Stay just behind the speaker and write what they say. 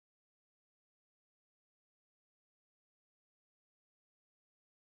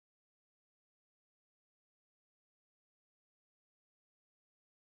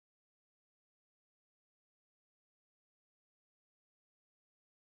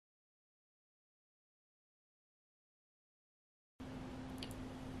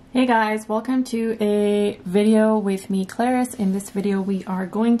Hey guys, welcome to a video with me, Claris. In this video, we are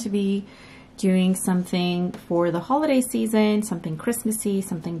going to be doing something for the holiday season, something Christmassy,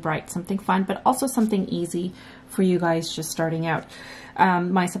 something bright, something fun, but also something easy for you guys just starting out.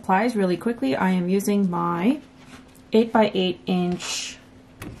 My supplies really quickly. I am using my 8x8 inch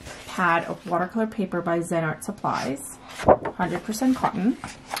pad of watercolor paper by Zen Art Supplies, 100% cotton.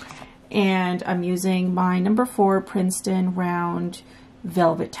 And I'm using my number 4 Princeton round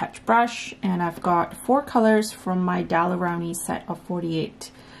Velvetouch brush, and I've got 4 colors from my Rowney set of 48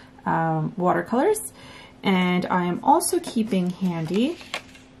 watercolors, and I am also keeping handy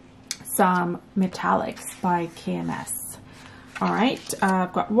some metallics by KMS. All right,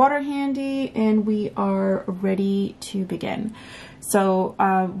 I've got water handy and we are ready to begin. So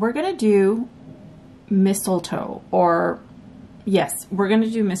we're gonna do mistletoe, or yes, we're gonna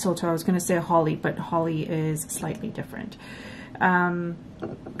do mistletoe. I was gonna say holly, but holly is slightly different.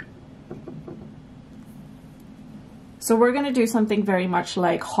 So we're going to do something very much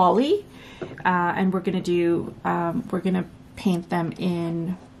like holly, and we're going to paint them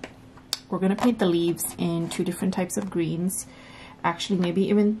in, we're going to paint the leaves in 2 different types of greens. Actually, maybe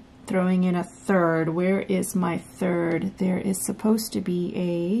even throwing in a third. Where is my third? There is supposed to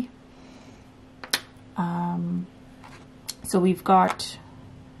be a, so we've got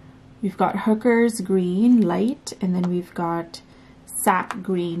Hooker's green light, and then we've got sap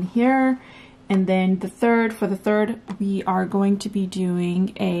green here, and then the third, for the third we are going to be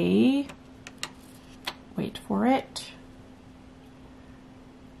doing a, wait for it,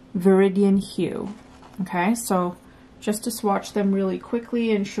 viridian hue. Okay, so just to swatch them really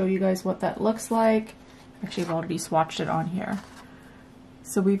quickly and show you guys what that looks like. Actually, I've already swatched it on here.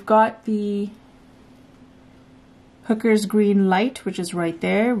 So we've got the Hooker's green light, which is right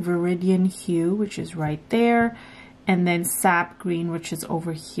there, viridian hue, which is right there, and then sap green, which is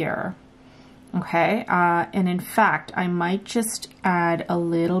over here. Okay, and in fact, I might just add a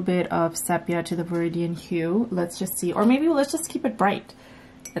little bit of sepia to the viridian hue. Let's just see, or maybe let's just keep it bright.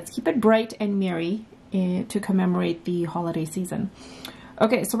 Let's keep it bright and merry to commemorate the holiday season.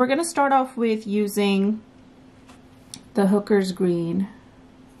 Okay, so we're gonna start off with using the Hooker's green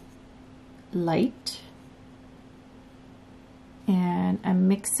light, and I'm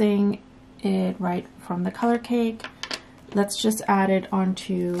mixing it right from the color cake. Let's just add it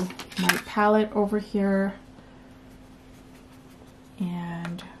onto my palette over here,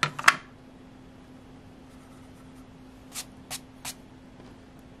 and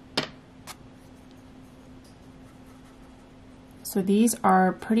so these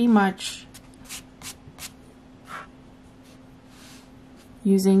are pretty much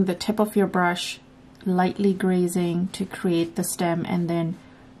using the tip of your brush, lightly grazing to create the stem, and then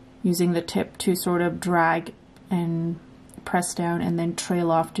using the tip to sort of drag and press down and then trail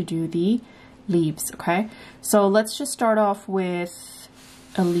off to do the leaves. Okay, so let's just start off with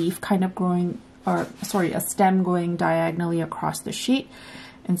a leaf kind of growing, or sorry, a stem going diagonally across the sheet.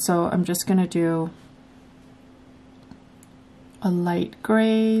 And so I'm just gonna do a light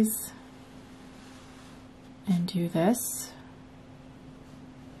graze and do this.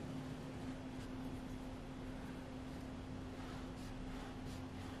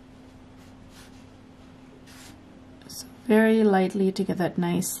 Very lightly to get that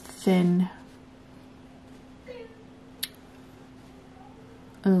nice thin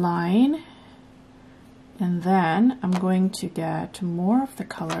line, and then I'm going to get more of the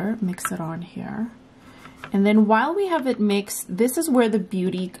color, mix it on here, and then while we have it mixed, this is where the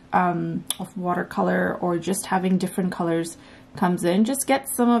beauty of watercolor, or just having different colors, comes in. Just get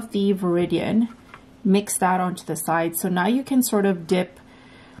some of the viridian, mix that onto the side, so now you can sort of dip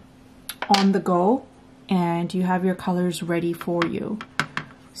on the go and you have your colors ready for you.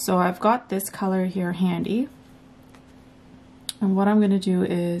 So I've got this color here handy, and what I'm going to do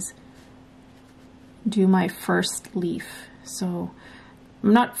is do my first leaf. So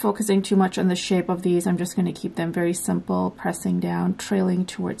I'm not focusing too much on the shape of these. I'm just going to keep them very simple, pressing down, trailing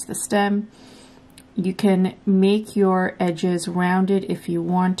towards the stem. You can make your edges rounded if you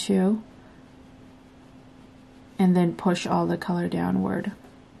want to, and then push all the color downward.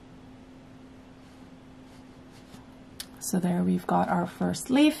 So there we've got our first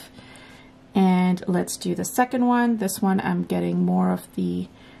leaf, and let's do the second one. This one I'm getting more of the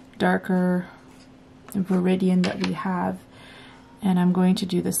darker viridian that we have, and I'm going to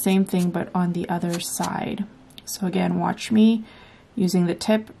do the same thing but on the other side. So again, watch me using the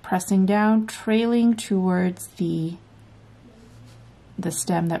tip, pressing down, trailing towards the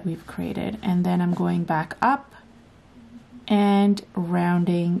stem that we've created, and then I'm going back up and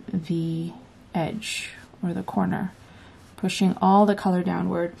rounding the edge or the corner, pushing all the color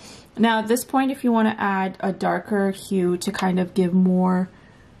downward. Now at this point, if you want to add a darker hue to kind of give more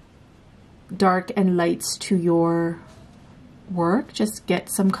dark and lights to your work, just get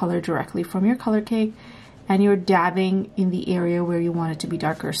some color directly from your color cake, and you're dabbing in the area where you want it to be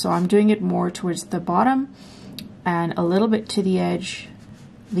darker. So I'm doing it more towards the bottom and a little bit to the edge,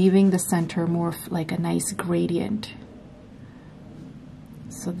 leaving the center more like a nice gradient.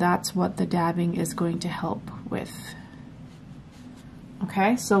 So that's what the dabbing is going to help with.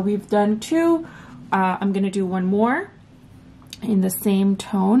 Okay, so we've done two. I'm gonna do one more in the same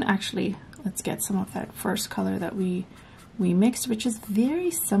tone. Actually, let's get some of that first color that we mixed, which is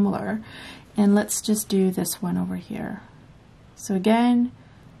very similar. And let's just do this one over here. So again,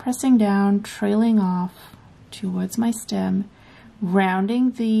 pressing down, trailing off towards my stem,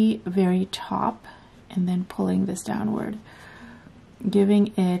 rounding the very top, and then pulling this downward,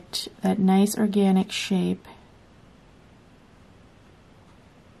 giving it that nice organic shape.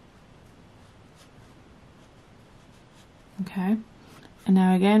 Okay, and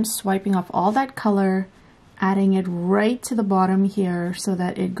now again, swiping off all that color, adding it right to the bottom here so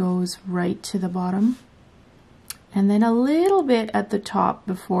that it goes right to the bottom, and then a little bit at the top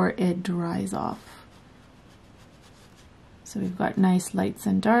before it dries off. So we've got nice lights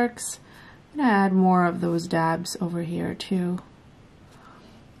and darks. I'm gonna add more of those dabs over here too.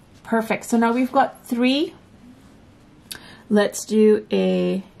 Perfect. So now we've got three. Let's do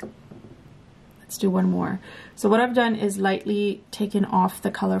one more. So what I've done is lightly taken off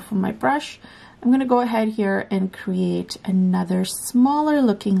the color from my brush. I'm going to go ahead here and create another smaller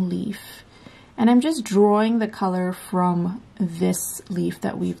looking leaf. And I'm just drawing the color from this leaf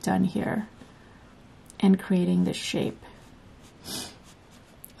that we've done here and creating this shape.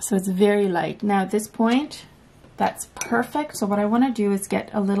 So it's very light. Now at this point, that's perfect. So what I want to do is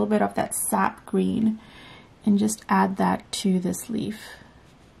get a little bit of that sap green and just add that to this leaf.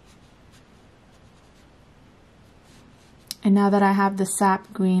 And now that I have the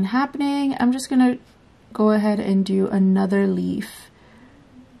sap green happening, I'm just gonna go ahead and do another leaf,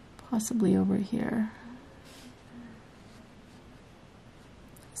 possibly over here.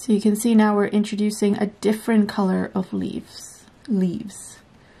 So you can see now we're introducing a different color of leaves.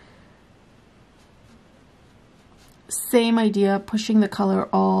 Same idea, pushing the color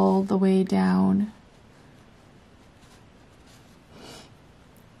all the way down.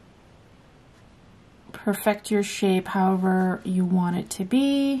 Perfect your shape however you want it to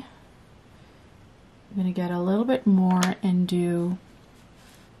be. I'm going to get a little bit more and do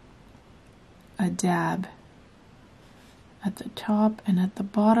a dab at the top and at the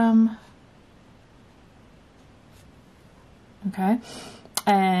bottom. Okay,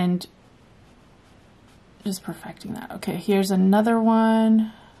 and just perfecting that. Okay, here's another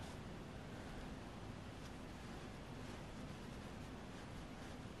one.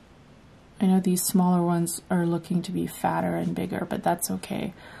 I know these smaller ones are looking to be fatter and bigger, but that's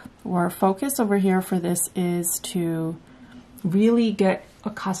okay. Our focus over here for this is to really get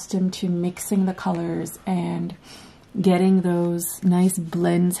accustomed to mixing the colors and getting those nice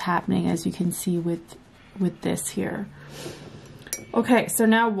blends happening, as you can see with this here. Okay, so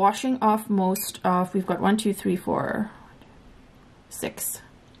now washing off most of, we've got 1, 2, 3, 4, 6.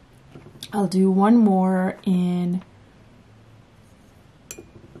 I'll do one more in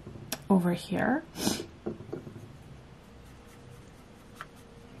over here.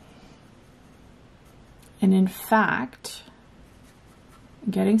 And in fact,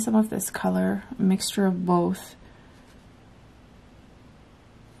 getting some of this color, a mixture of both,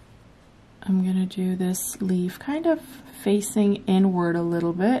 I'm gonna do this leaf kind of facing inward a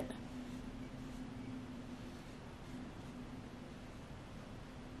little bit.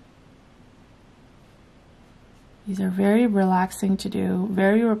 These are very relaxing to do,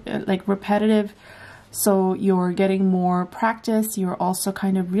 very like repetitive. So you're getting more practice. You're also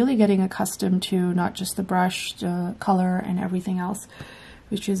kind of really getting accustomed to not just the brush, the color and everything else,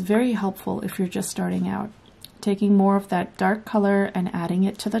 which is very helpful if you're just starting out. Taking more of that dark color and adding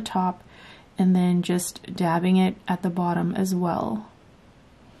it to the top, and then just dabbing it at the bottom as well.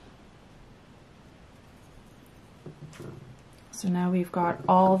 So now we've got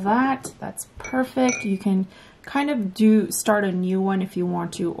all that. That's perfect. You can kind of start a new one if you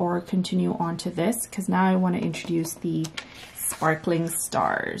want to, or continue on to this, because now I want to introduce the Sparkling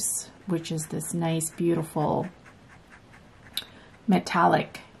Stars, which is this nice, beautiful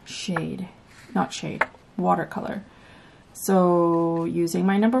metallic shade, not shade, watercolor. So using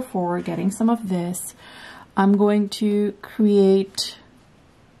my number 4, getting some of this, I'm going to create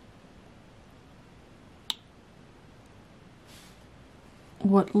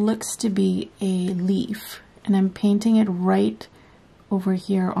what looks to be a leaf. and I'm painting it right over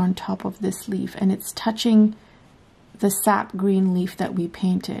here on top of this leaf, and it's touching the sap green leaf that we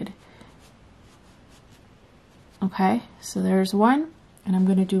painted. Okay, so there's one, and I'm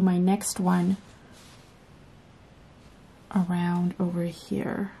going to do my next one around over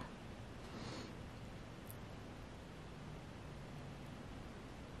here.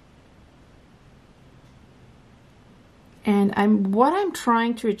 And what I'm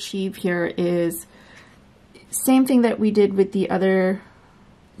trying to achieve here is same thing that we did with the other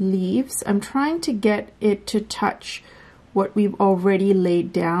leaves. I'm trying to get it to touch what we've already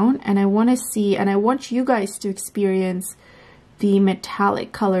laid down, and I want to see, and I want you guys to experience the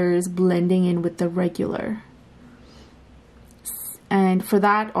metallic colors blending in with the regular. And for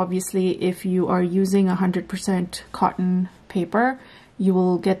that, obviously, if you are using 100% cotton paper, you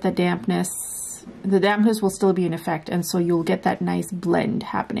will get the dampness. The dampness will still be in effect, and so you'll get that nice blend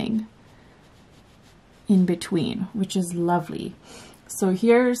happening in between, which is lovely. So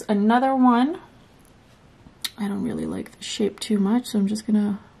here's another one. I don't really like the shape too much, so I'm just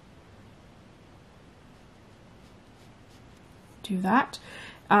gonna do that.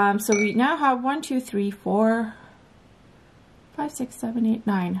 So we now have 1, 2, 3, 4, 5, 6, 7, 8,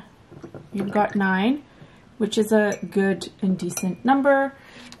 9. You've got 9, which is a good and decent number.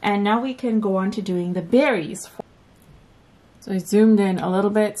 And now we can go on to doing the berries. So I zoomed in a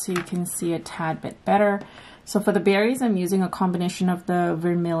little bit so you can see a tad bit better. So for the berries, I'm using a combination of the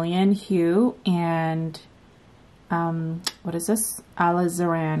vermilion hue and what is this?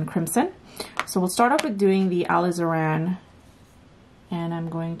 Alizarin Crimson. So we'll start off with doing the alizarin, and I'm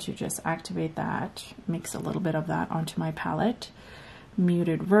going to just activate that, mix a little bit of that onto my palette,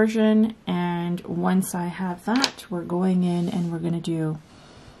 muted version. And once I have that, we're going in and we're going to do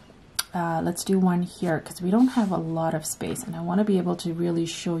let's do one here because we don't have a lot of space, and I want to be able to really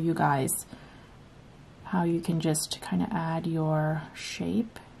show you guys how you can just kind of add your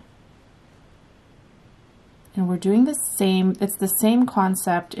shape. And we're doing the same, it's the same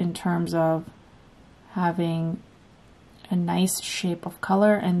concept in terms of having a nice shape of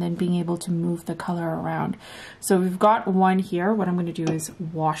color and then being able to move the color around. So we've got one here. What I'm going to do is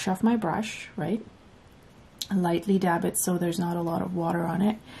wash off my brush, right? Lightly dab it so there's not a lot of water on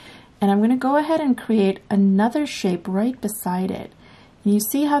it. And I'm going to go ahead and create another shape right beside it. And you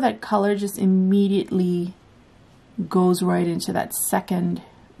see how that color just immediately goes right into that second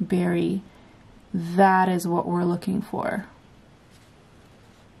berry. That is what we're looking for.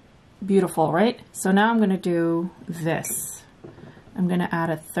 Beautiful, right? So now I'm going to do this. I'm going to add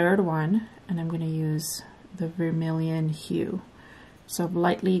a third one, and I'm going to use the vermilion hue. So I've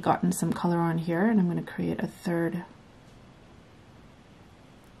lightly gotten some color on here, and I'm going to create a third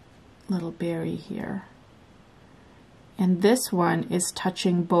little berry here. And this one is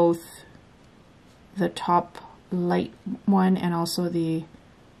touching both the top light one and also the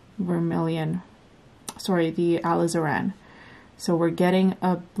vermilion, sorry, the alizarin. So we're getting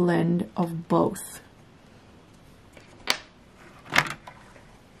a blend of both.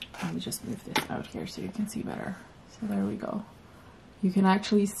 Let me just move this out here so you can see better. So there we go. You can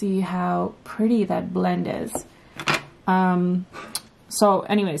actually see how pretty that blend is. So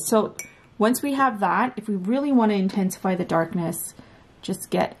anyways, so once we have that, if we really want to intensify the darkness, just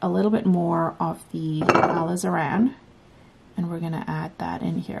get a little bit more of the alizarin, and we're going to add that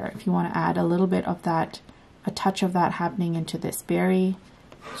in here. If you want to add a little bit of that, a touch of that happening into this berry,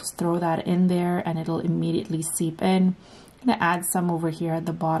 just throw that in there and it'll immediately seep in. I'm going to add some over here at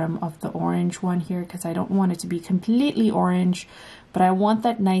the bottom of the orange one here because I don't want it to be completely orange, but I want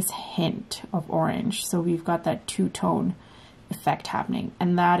that nice hint of orange. So we've got that two-tone effect happening,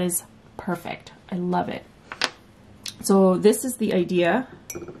 and that is perfect. I love it. So this is the idea.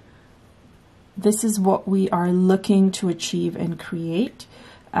 This is what we are looking to achieve and create.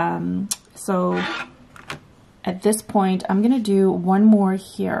 So at this point, I'm going to do one more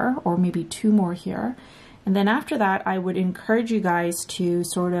here, or maybe two more here. And then after that, I would encourage you guys to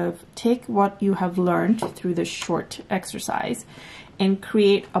sort of take what you have learned through this short exercise and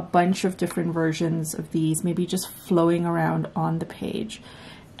create a bunch of different versions of these, maybe just flowing around on the page.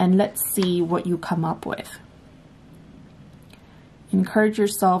 And let's see what you come up with. Encourage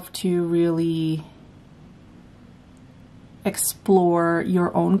yourself to really explore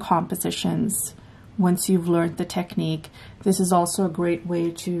your own compositions once you've learned the technique. This is also a great way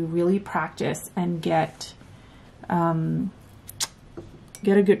to really practice and get a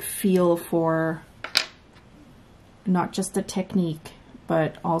good feel for not just the technique,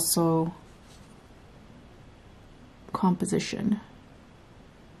 but also composition.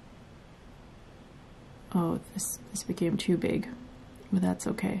 Oh, this became too big, but that's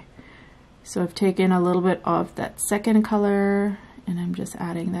okay. So I've taken a little bit of that second color and I'm just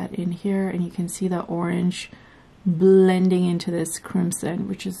adding that in here, and you can see the orange blending into this crimson,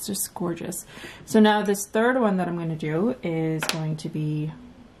 which is just gorgeous. So now this third one that I'm going to do is going to be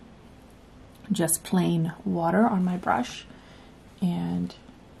just plain water on my brush and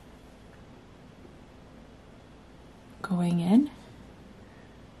going in.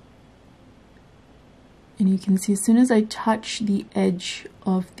 And you can see as soon as I touch the edge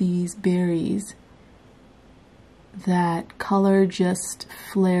of these berries, that color just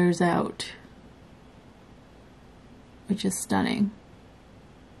flares out, which is stunning.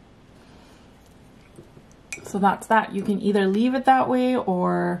 So that's that. You can either leave it that way,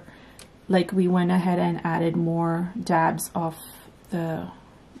 or like we went ahead and added more dabs of the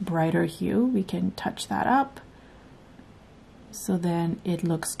brighter hue, we can touch that up so then it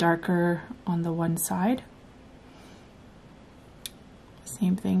looks darker on the one side.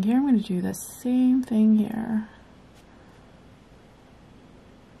 Same thing here. I'm going to do the same thing here.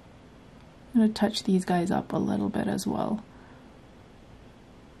 I'm going to touch these guys up a little bit as well.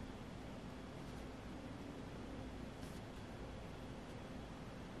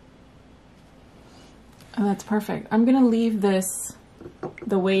 And that's perfect. I'm going to leave this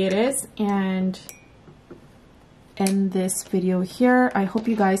the way it is and end this video here. I hope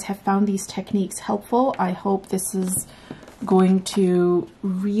you guys have found these techniques helpful. I hope this is going to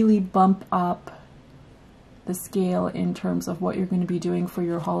really bump up the scale in terms of what you're going to be doing for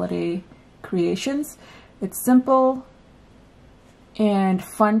your holiday creations. It's simple and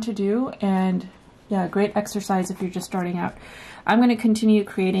fun to do, and yeah, great exercise if you're just starting out. I'm going to continue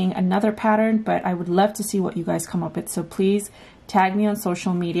creating another pattern, but I would love to see what you guys come up with. So please tag me on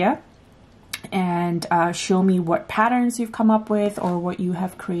social media and show me what patterns you've come up with or what you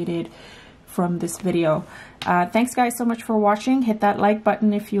have created from this video. Thanks guys so much for watching. Hit that like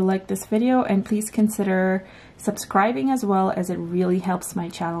button if you like this video, and please consider subscribing as well, as it really helps my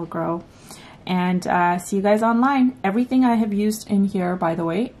channel grow. And see you guys online. Everything I have used in here, by the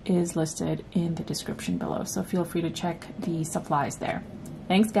way, is listed in the description below, so feel free to check the supplies there.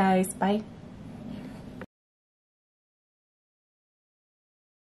 Thanks guys, bye.